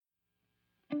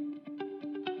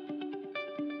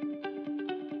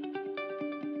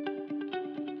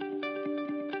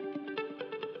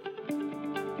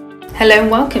Hello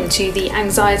and welcome to the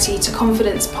Anxiety to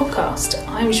Confidence podcast.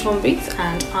 I'm Siobhan Booth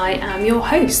and I am your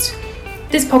host.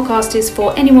 This podcast is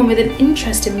for anyone with an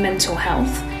interest in mental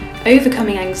health,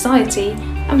 overcoming anxiety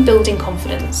and building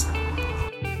confidence.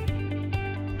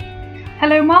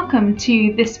 Hello and welcome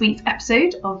to this week's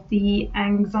episode of the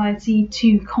Anxiety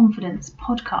to Confidence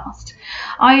podcast.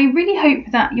 I really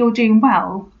hope that you're doing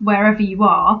well wherever you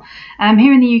are.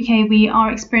 Here in the UK we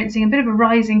are experiencing a bit of a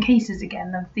rise in cases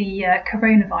again of the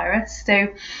coronavirus, so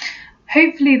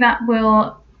hopefully that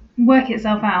will work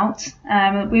itself out.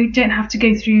 We don't have to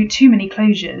go through too many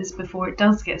closures before it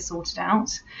does get sorted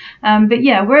out. But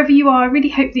yeah, wherever you are, I really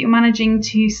hope that you're managing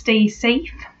to stay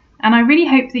safe. And I really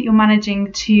hope that you're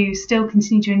managing to still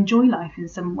continue to enjoy life in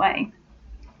some way.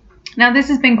 Now, this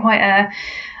has been quite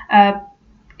a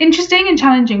interesting and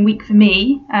challenging week for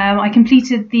me. I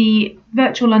completed the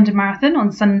virtual London Marathon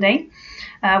on Sunday,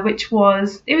 which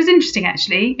was interesting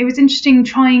actually. It was interesting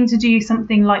trying to do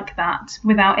something like that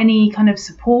without any kind of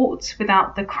support,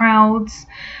 without the crowds,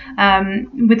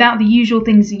 without the usual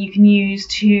things that you can use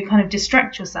to kind of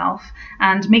distract yourself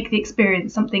and make the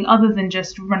experience something other than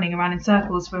just running around in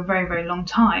circles for a very, very long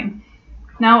time.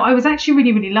 Now, I was actually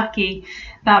really, really lucky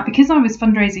that because I was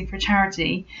fundraising for a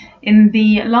charity, in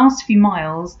the last few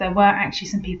miles, there were actually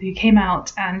some people who came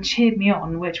out and cheered me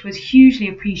on, which was hugely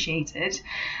appreciated,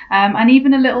 and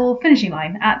even a little finishing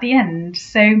line at the end.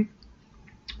 So,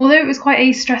 although it was quite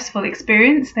a stressful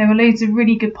experience, there were loads of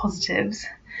really good positives.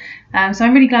 So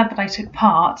I'm really glad that I took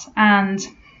part and,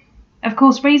 of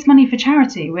course, raised money for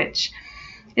charity, which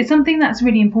is something that's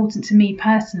really important to me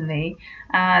personally,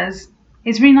 as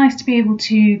it's really nice to be able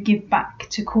to give back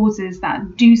to causes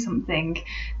that do something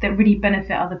that really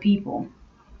benefit other people.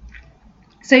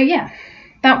 So yeah,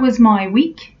 that was my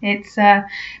week. It's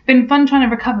been fun trying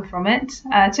to recover from it.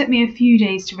 It took me a few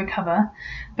days to recover,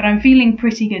 but I'm feeling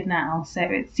pretty good now. So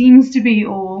it seems to be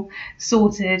all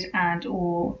sorted and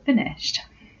all finished.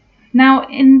 Now,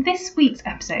 in this week's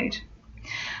episode,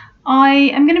 I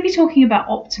am going to be talking about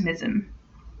optimism.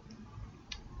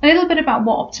 A little bit about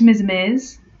what optimism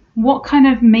is, what kind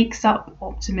of makes up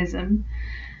optimism,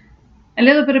 a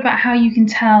little bit about how you can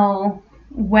tell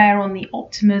where on the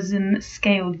optimism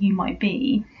scale you might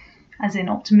be, as in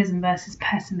optimism versus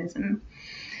pessimism.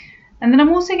 And then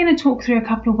I'm also going to talk through a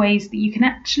couple of ways that you can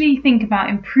actually think about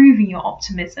improving your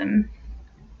optimism,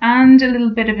 and a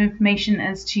little bit of information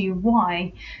as to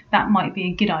why that might be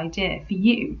a good idea for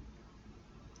you.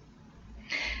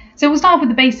 So we'll start off with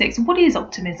the basics. What is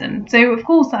optimism? So of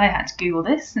course I had to Google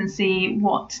this and see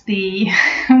what the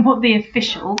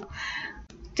official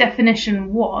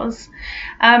definition was.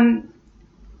 Now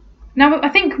I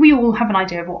think we all have an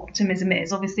idea of what optimism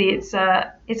is. Obviously it's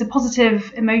a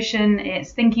positive emotion.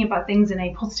 It's thinking about things in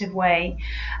a positive way.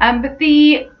 But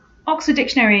the Oxford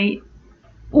Dictionary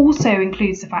also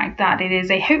includes the fact that it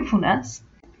is a hopefulness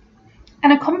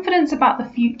and a confidence about the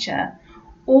future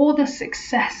or the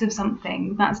success of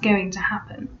something that's going to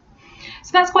happen.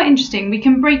 So that's quite interesting. We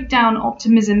can break down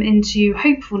optimism into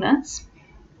hopefulness,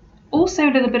 also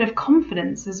a little bit of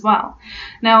confidence as well.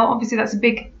 Now, obviously that's a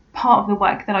big part of the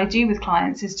work that I do with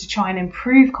clients, is to try and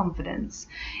improve confidence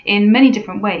in many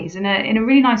different ways, in a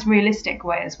really nice realistic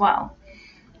way as well.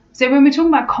 So when we're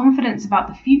talking about confidence about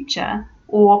the future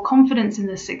or confidence in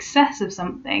the success of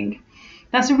something,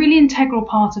 that's a really integral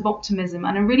part of optimism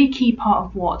and a really key part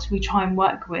of what we try and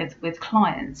work with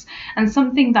clients, and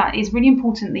something that is really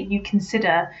important that you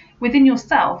consider within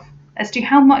yourself as to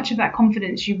how much of that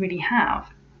confidence you really have.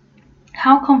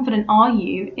 How confident are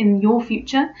you in your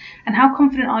future, and how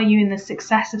confident are you in the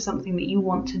success of something that you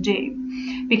want to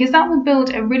do? Because that will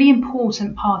build a really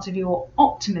important part of your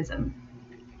optimism.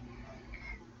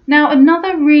 Now,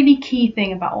 another really key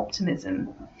thing about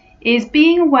optimism is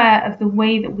being aware of the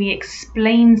way that we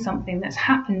explain something that's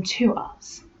happened to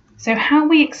us. So how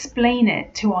we explain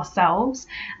it to ourselves,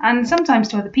 and sometimes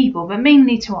to other people, but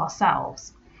mainly to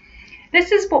ourselves.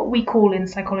 This is what we call in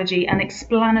psychology an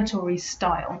explanatory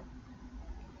style.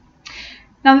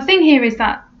 Now the thing here is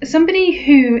that somebody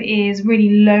who is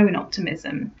really low in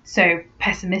optimism, so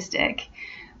pessimistic,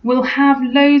 will have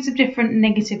loads of different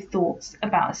negative thoughts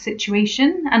about a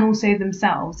situation and also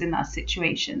themselves in that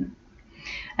situation.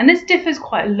 And this differs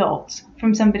quite a lot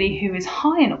from somebody who is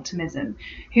high in optimism,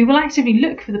 who will actively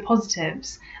look for the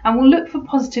positives and will look for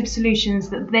positive solutions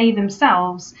that they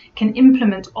themselves can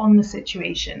implement on the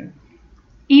situation.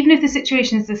 Even if the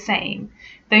situation is the same,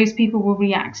 those people will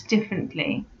react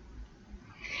differently.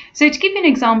 So to give you an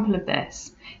example of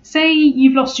this, say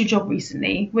you've lost your job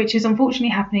recently, which is unfortunately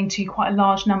happening to quite a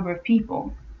large number of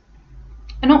people.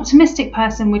 An optimistic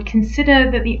person would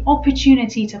consider that the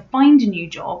opportunity to find a new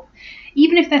job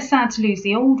even if they're sad to lose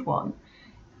the old one,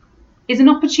 is an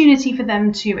opportunity for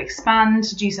them to expand,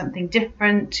 to do something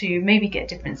different, to maybe get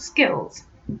different skills.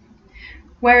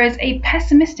 Whereas a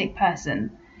pessimistic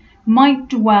person might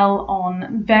dwell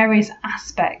on various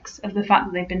aspects of the fact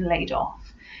that they've been laid off.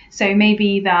 So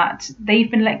maybe that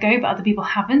they've been let go, but other people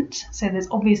haven't. So there's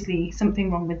obviously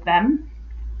something wrong with them.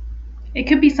 It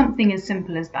could be something as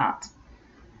simple as that.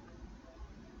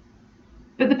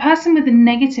 But the person with the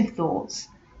negative thoughts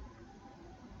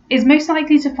is most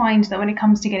likely to find that when it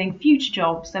comes to getting future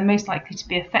jobs, they're most likely to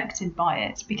be affected by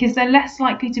it because they're less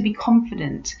likely to be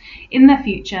confident in their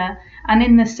future and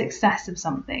in the success of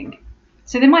something.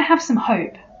 So they might have some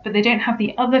hope, but they don't have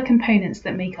the other components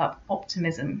that make up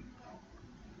optimism.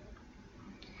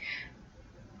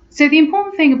 So the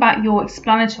important thing about your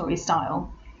explanatory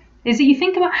style is that you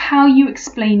think about how you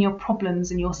explain your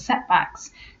problems and your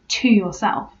setbacks to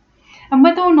yourself, and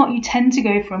whether or not you tend to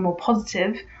go for a more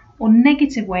positive or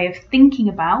negative way of thinking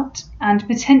about and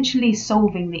potentially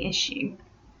solving the issue.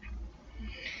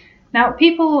 Now,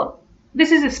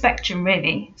 this is a spectrum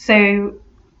really, so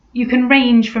you can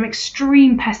range from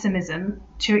extreme pessimism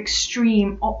to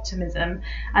extreme optimism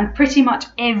and pretty much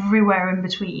everywhere in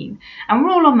between, and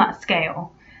we're all on that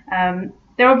scale.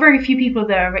 There are very few people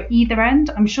that are at either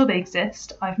end. I'm sure they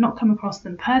exist. I've not come across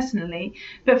them personally,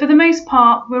 but for the most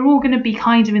part, we're all going to be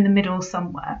kind of in the middle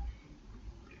somewhere.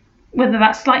 Whether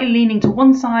that's slightly leaning to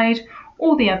one side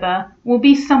or the other, we'll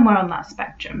be somewhere on that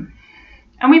spectrum.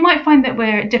 And we might find that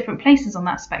we're at different places on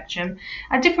that spectrum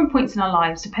at different points in our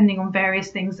lives, depending on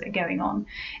various things that are going on.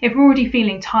 If we're already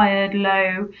feeling tired,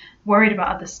 low, worried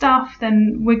about other stuff,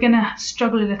 then we're going to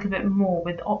struggle a little bit more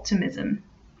with optimism.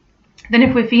 Then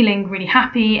if we're feeling really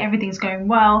happy, everything's going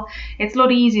well, it's a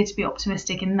lot easier to be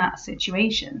optimistic in that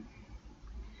situation.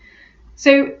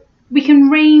 So we can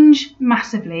range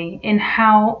massively in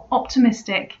how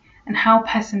optimistic and how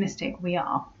pessimistic we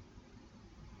are.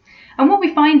 And what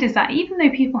we find is that even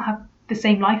though people have the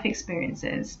same life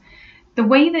experiences, the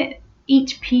way that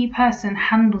each person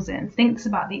handles it and thinks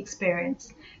about the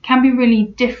experience can be really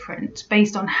different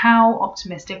based on how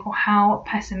optimistic or how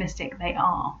pessimistic they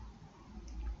are.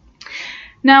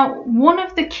 Now, one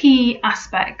of the key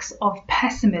aspects of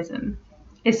pessimism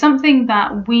is something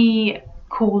that we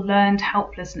call learned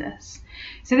helplessness.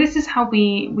 So this is how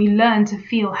we learn to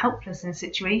feel helpless in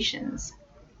situations.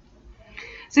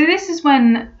 So this is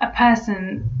when a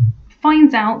person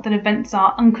finds out that events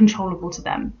are uncontrollable to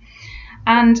them.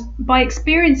 And by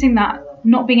experiencing that,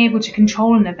 not being able to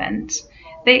control an event,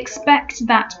 they expect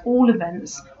that all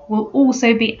events will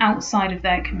also be outside of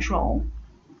their control.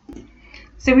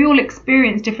 So we all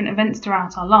experience different events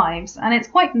throughout our lives, and it's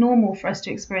quite normal for us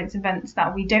to experience events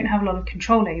that we don't have a lot of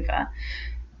control over.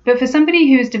 But for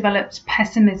somebody who has developed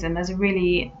pessimism as a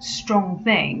really strong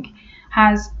thing,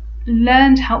 has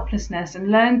learned helplessness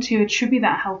and learned to attribute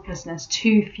that helplessness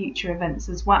to future events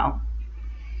as well.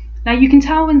 Now you can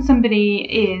tell when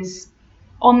somebody is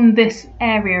on this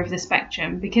area of the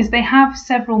spectrum because they have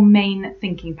several main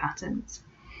thinking patterns.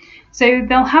 So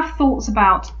they'll have thoughts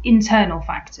about internal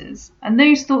factors, and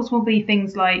those thoughts will be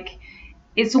things like,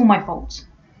 it's all my fault,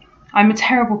 I'm a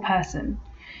terrible person.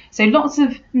 So lots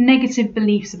of negative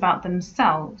beliefs about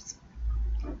themselves.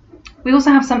 We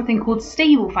also have something called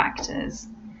stable factors.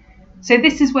 So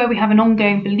this is where we have an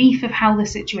ongoing belief of how the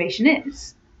situation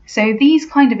is. So these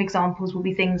kind of examples will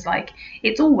be things like,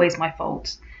 it's always my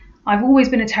fault, I've always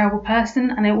been a terrible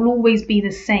person and it will always be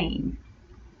the same.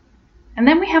 And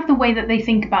then we have the way that they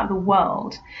think about the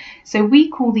world. So we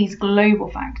call these global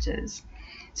factors.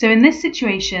 So in this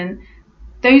situation,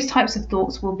 those types of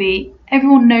thoughts will be,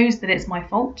 everyone knows that it's my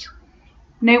fault.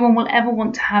 No one will ever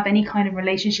want to have any kind of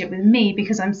relationship with me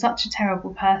because I'm such a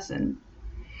terrible person.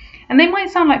 And they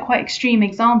might sound like quite extreme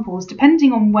examples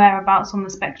depending on whereabouts on the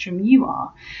spectrum you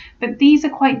are. But these are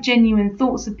quite genuine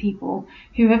thoughts of people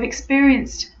who have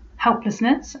experienced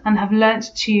helplessness and have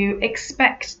learnt to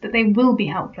expect that they will be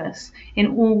helpless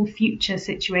in all future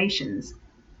situations.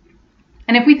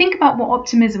 And if we think about what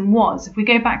optimism was, if we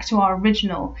go back to our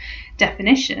original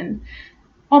definition,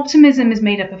 optimism is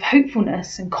made up of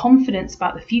hopefulness and confidence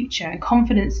about the future and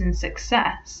confidence in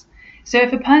success. So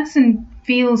if a person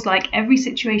feels like every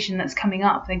situation that's coming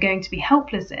up they're going to be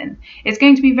helpless in, it's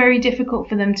going to be very difficult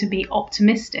for them to be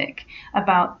optimistic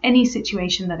about any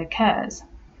situation that occurs.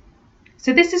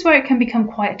 So this is where it can become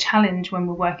quite a challenge when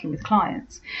we're working with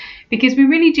clients, because we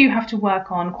really do have to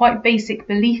work on quite basic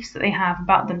beliefs that they have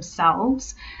about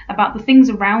themselves, about the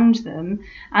things around them,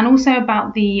 and also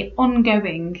about the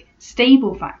ongoing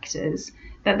stable factors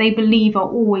that they believe are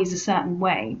always a certain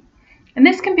way. And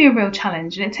this can be a real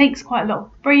challenge, and it takes quite a lot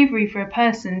of bravery for a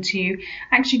person to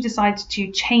actually decide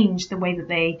to change the way that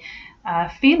they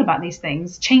feel about these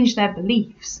things, change their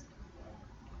beliefs.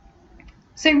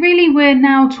 So really, we're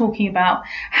now talking about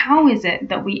how is it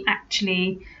that we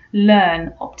actually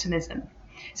learn optimism.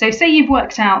 So say you've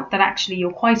worked out that actually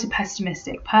you're quite a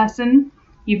pessimistic person.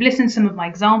 You've listened to some of my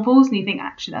examples and you think,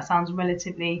 actually, that sounds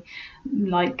relatively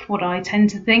like what I tend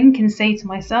to think and say to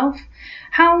myself.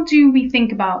 How do we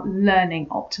think about learning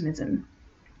optimism?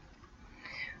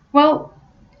 Well,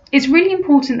 it's really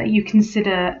important that you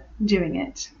consider doing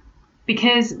it,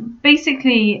 because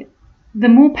basically, the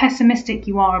more pessimistic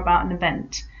you are about an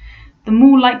event, the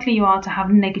more likely you are to have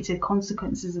negative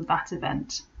consequences of that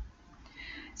event.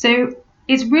 So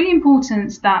it's really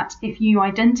important that if you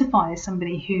identify as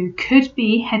somebody who could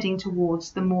be heading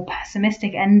towards the more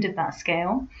pessimistic end of that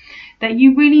scale, that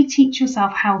you really teach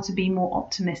yourself how to be more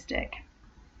optimistic.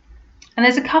 And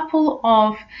there's a couple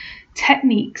of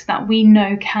techniques that we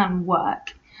know can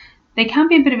work. They can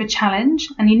be a bit of a challenge,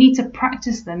 and you need to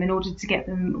practice them in order to get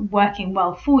them working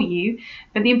well for you.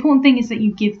 But the important thing is that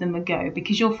you give them a go,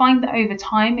 because you'll find that over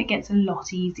time it gets a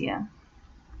lot easier.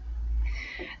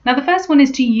 Now, the first one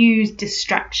is to use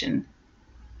distraction.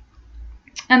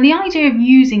 And the idea of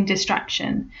using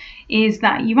distraction is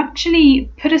that you actually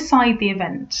put aside the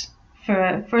event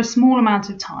for a small amount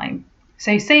of time.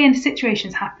 So say a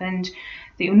situation's happened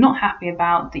that you're not happy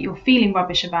about, that you're feeling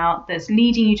rubbish about, that's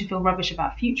leading you to feel rubbish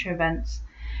about future events,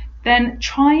 then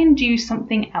try and do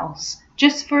something else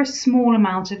just for a small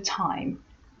amount of time.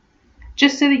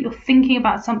 Just so that you're thinking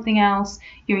about something else,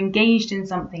 you're engaged in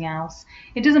something else.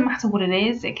 It doesn't matter what it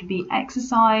is. It could be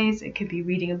exercise, it could be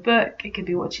reading a book, it could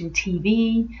be watching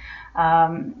TV,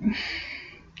 it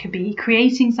could be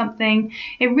creating something.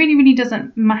 It really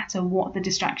doesn't matter what the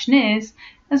distraction is,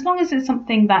 as long as it's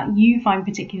something that you find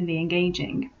particularly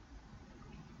engaging.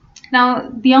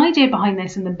 Now, the idea behind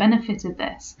this and the benefit of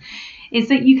this is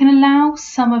that you can allow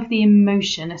some of the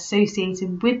emotion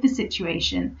associated with the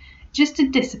situation just to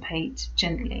dissipate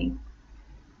gently.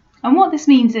 And what this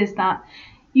means is that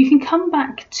you can come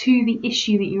back to the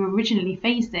issue that you were originally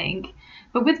facing,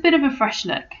 but with a bit of a fresh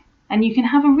look, and you can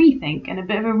have a rethink and a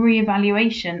bit of a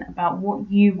re-evaluation about what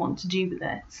you want to do with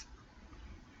this.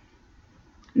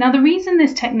 Now, the reason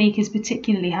this technique is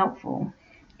particularly helpful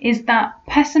is that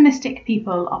pessimistic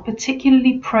people are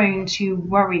particularly prone to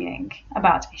worrying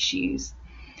about issues.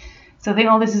 So they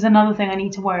think, this is another thing I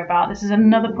need to worry about. This is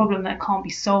another problem that can't be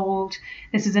solved.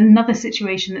 This is another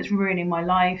situation that's ruining my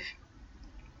life.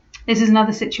 This is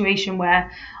another situation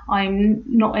where I'm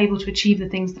not able to achieve the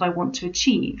things that I want to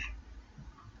achieve.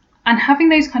 And having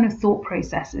those kind of thought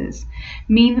processes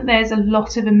mean that there's a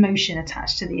lot of emotion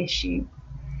attached to the issue.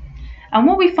 And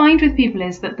what we find with people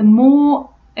is that the more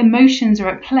emotions are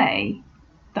at play,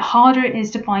 the harder it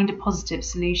is to find a positive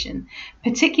solution,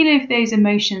 particularly if those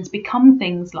emotions become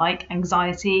things like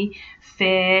anxiety,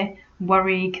 fear,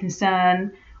 worry,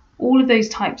 concern. All of those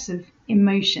types of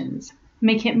emotions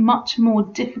make it much more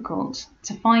difficult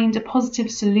to find a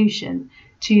positive solution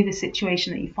to the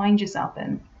situation that you find yourself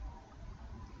in.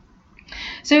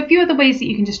 So a few other ways that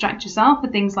you can distract yourself are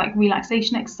things like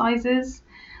relaxation exercises,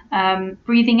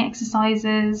 breathing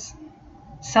exercises.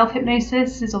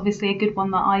 Self-hypnosis is obviously a good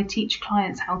one that I teach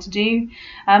clients how to do.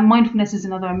 Mindfulness is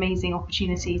another amazing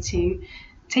opportunity to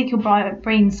take your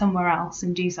brain somewhere else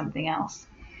and do something else.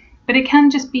 But it can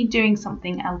just be doing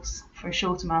something else for a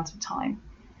short amount of time.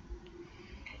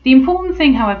 The important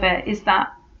thing, however, is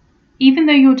that even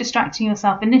though you're distracting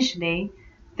yourself initially,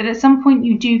 that at some point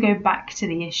you do go back to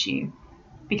the issue.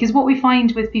 Because what we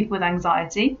find with people with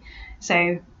anxiety,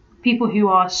 so people who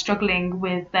are struggling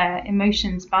with their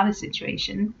emotions about a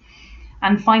situation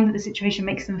and find that the situation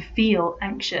makes them feel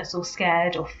anxious or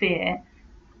scared or fear,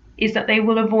 is that they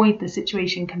will avoid the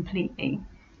situation completely.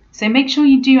 So make sure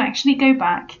you do actually go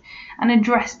back and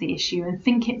address the issue and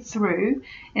think it through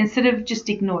instead of just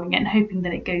ignoring it and hoping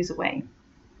that it goes away.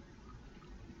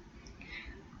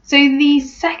 So the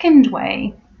second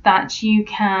way that you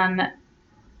can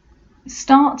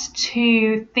start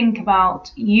to think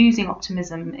about using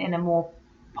optimism in a more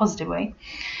positive way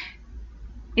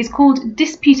is called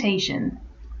disputation.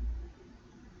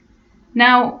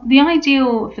 Now, the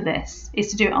ideal for this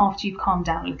is to do it after you've calmed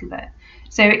down a little bit.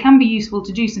 So it can be useful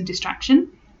to do some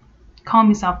distraction, calm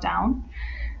yourself down,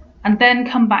 and then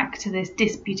come back to this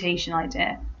disputation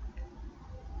idea.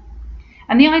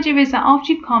 And the idea is that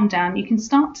after you've calmed down, you can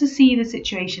start to see the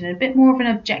situation in a bit more of an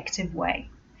objective way.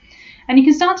 And you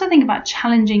can start to think about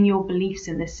challenging your beliefs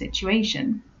in this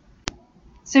situation.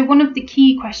 So one of the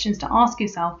key questions to ask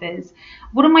yourself is,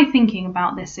 what am I thinking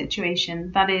about this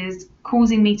situation that is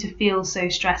causing me to feel so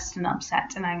stressed and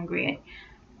upset and angry?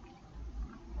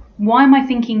 Why am I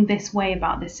thinking this way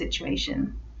about this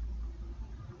situation?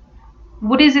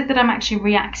 What is it that I'm actually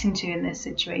reacting to in this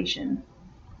situation?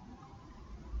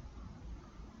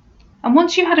 And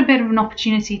once you've had a bit of an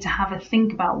opportunity to have a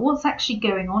think about what's actually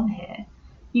going on here,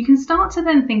 you can start to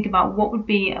then think about what would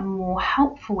be a more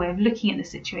helpful way of looking at the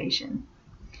situation.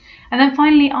 And then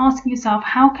finally asking yourself,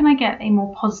 how can I get a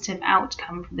more positive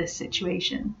outcome from this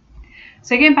situation?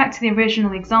 So going back to the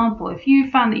original example, if you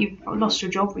found that you've lost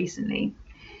your job recently,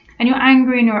 and you're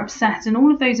angry and you're upset, and all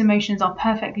of those emotions are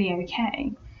perfectly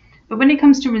okay, but when it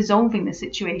comes to resolving the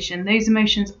situation, those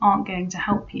emotions aren't going to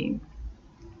help you.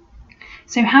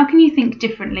 So how can you think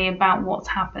differently about what's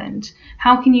happened?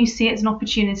 How can you see it as an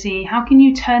opportunity? How can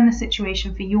you turn the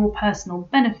situation for your personal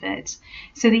benefit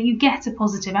so that you get a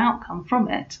positive outcome from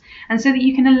it, and so that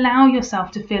you can allow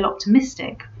yourself to feel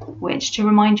optimistic, which, to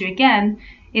remind you again,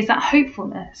 is that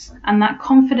hopefulness and that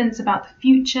confidence about the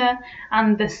future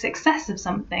and the success of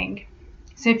something.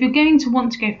 So if you're going to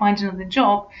want to go find another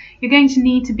job, you're going to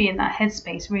need to be in that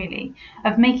headspace, really,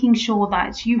 of making sure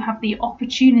that you have the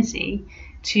opportunity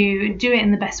to do it in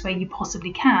the best way you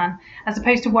possibly can, as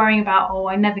opposed to worrying about,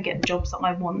 I never get the jobs that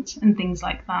I want and things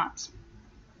like that.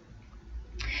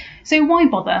 So why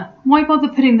bother? Why bother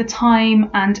putting the time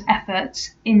and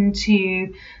effort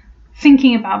into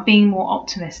thinking about being more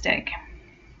optimistic?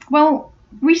 Well,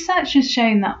 research has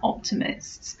shown that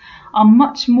optimists are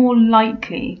much more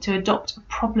likely to adopt a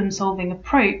problem-solving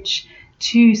approach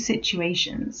to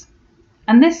situations.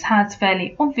 And this has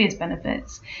fairly obvious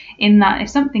benefits in that if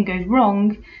something goes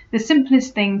wrong, the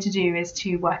simplest thing to do is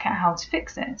to work out how to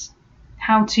fix it,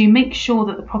 how to make sure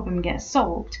that the problem gets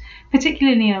solved,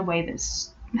 particularly in a way that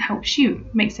helps you,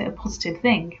 makes it a positive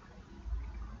thing.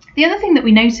 The other thing that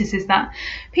we notice is that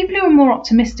people who are more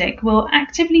optimistic will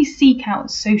actively seek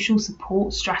out social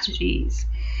support strategies.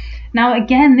 Now,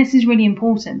 again, this is really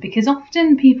important because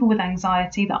often people with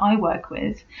anxiety that I work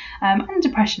with, and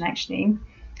depression actually,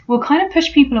 will kind of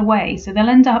push people away. So they'll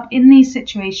end up in these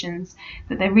situations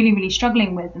that they're really, really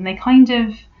struggling with, and they kind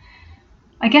of,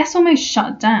 I guess, almost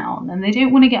shut down, and they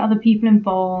don't want to get other people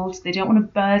involved. They don't want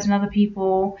to burden other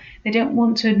people. They don't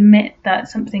want to admit that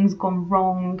something's gone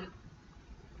wrong.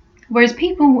 Whereas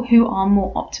people who are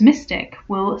more optimistic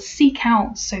will seek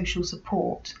out social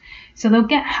support. So they'll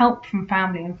get help from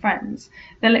family and friends.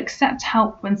 They'll accept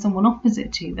help when someone offers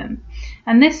it to them.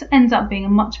 And this ends up being a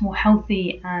much more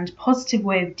healthy and positive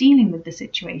way of dealing with the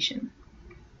situation.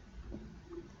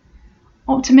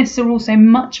 Optimists are also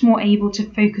much more able to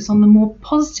focus on the more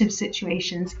positive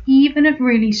situations, even of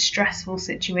really stressful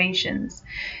situations.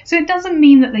 So it doesn't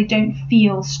mean that they don't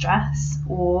feel stress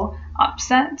or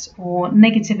upset or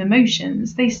negative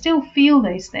emotions. They still feel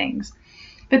those things,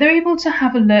 but they're able to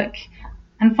have a look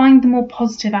and find the more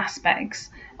positive aspects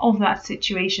of that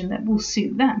situation that will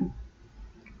suit them.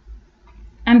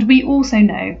 And we also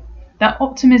know that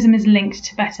optimism is linked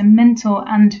to better mental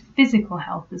and physical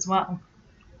health as well.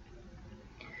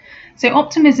 So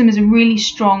optimism is a really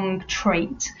strong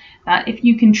trait that if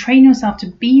you can train yourself to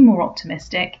be more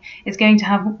optimistic, is going to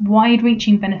have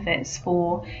wide-reaching benefits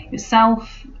for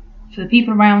yourself, for the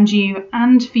people around you,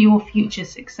 and for your future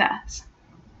success.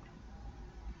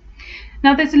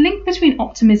 Now, there's a link between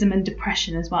optimism and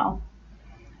depression as well.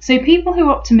 So people who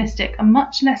are optimistic are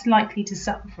much less likely to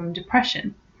suffer from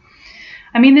depression.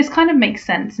 I mean, this kind of makes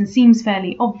sense and seems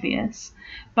fairly obvious,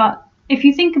 but if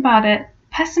you think about it,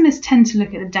 pessimists tend to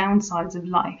look at the downsides of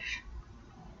life.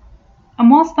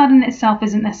 And whilst that in itself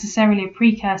isn't necessarily a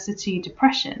precursor to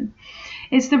depression,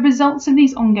 it's the results of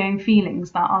these ongoing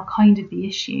feelings that are kind of the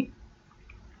issue.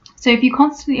 So if you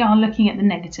constantly are looking at the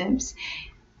negatives,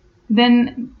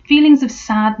 then feelings of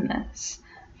sadness,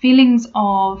 feelings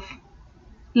of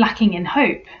lacking in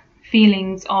hope,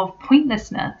 feelings of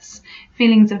pointlessness,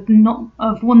 feelings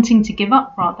of wanting to give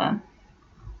up rather,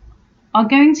 are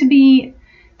going to be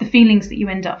the feelings that you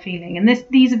end up feeling. And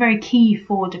these are very key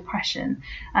for depression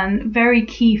and very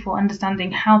key for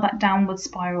understanding how that downward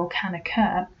spiral can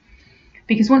occur.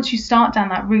 Because once you start down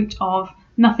that route of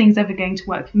nothing's ever going to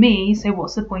work for me, so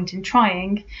what's the point in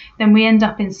trying, then we end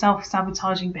up in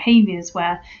self-sabotaging behaviours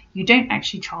where you don't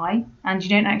actually try and you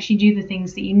don't actually do the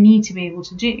things that you need to be able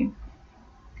to do.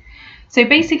 So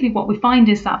basically what we find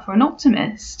is that for an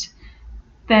optimist,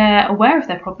 they're aware of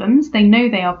their problems, they know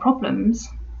they are problems,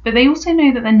 but they also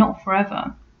know that they're not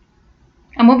forever.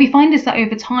 And what we find is that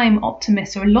over time,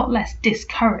 optimists are a lot less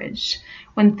discouraged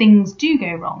when things do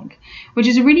go wrong, which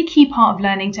is a really key part of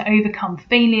learning to overcome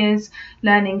failures,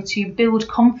 learning to build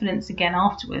confidence again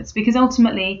afterwards, because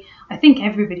ultimately, I think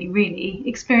everybody really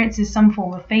experiences some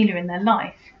form of failure in their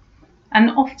life.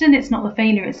 And often it's not the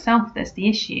failure itself that's the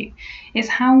issue. It's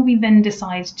how we then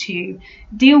decide to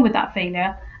deal with that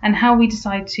failure and how we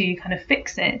decide to kind of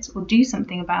fix it or do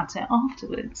something about it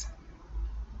afterwards.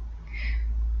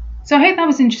 So I hope that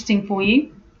was interesting for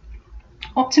you.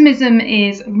 Optimism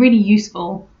is really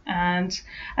useful, and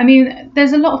I mean,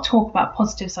 there's a lot of talk about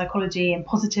positive psychology and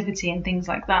positivity and things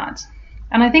like that.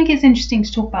 And I think it's interesting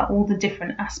to talk about all the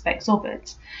different aspects of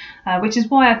it, which is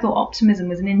why I thought optimism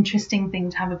was an interesting thing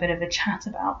to have a bit of a chat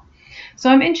about. So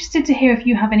I'm interested to hear if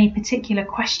you have any particular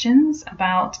questions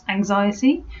about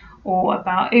anxiety or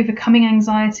about overcoming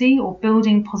anxiety or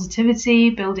building positivity,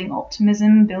 building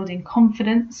optimism, building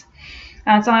confidence.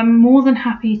 As I'm more than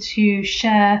happy to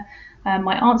share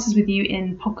my answers with you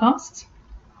in podcasts.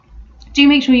 Do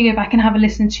make sure you go back and have a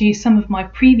listen to some of my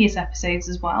previous episodes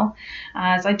as well,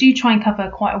 as I do try and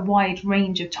cover quite a wide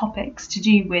range of topics to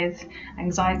do with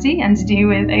anxiety and to do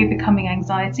with overcoming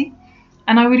anxiety.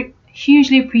 And I would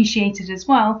hugely appreciate it as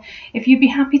well if you'd be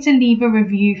happy to leave a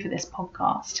review for this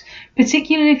podcast,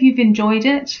 particularly if you've enjoyed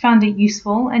it, found it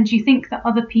useful, and you think that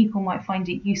other people might find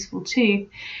it useful too.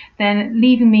 Then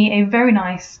leaving me a very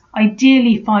nice,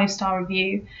 ideally 5-star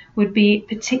review would be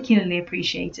particularly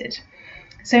appreciated.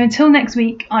 So until next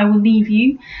week, I will leave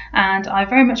you, and I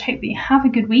very much hope that you have a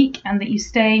good week and that you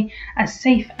stay as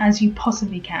safe as you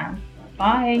possibly can.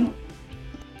 Bye.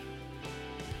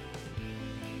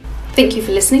 Thank you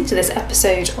for listening to this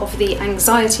episode of the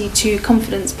Anxiety to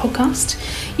Confidence podcast.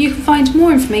 You can find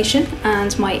more information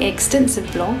and my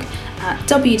extensive blog at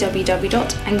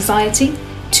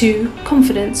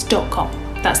www.anxiety2confidence.com.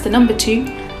 That's the number 2,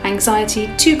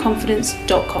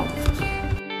 anxiety2confidence.com.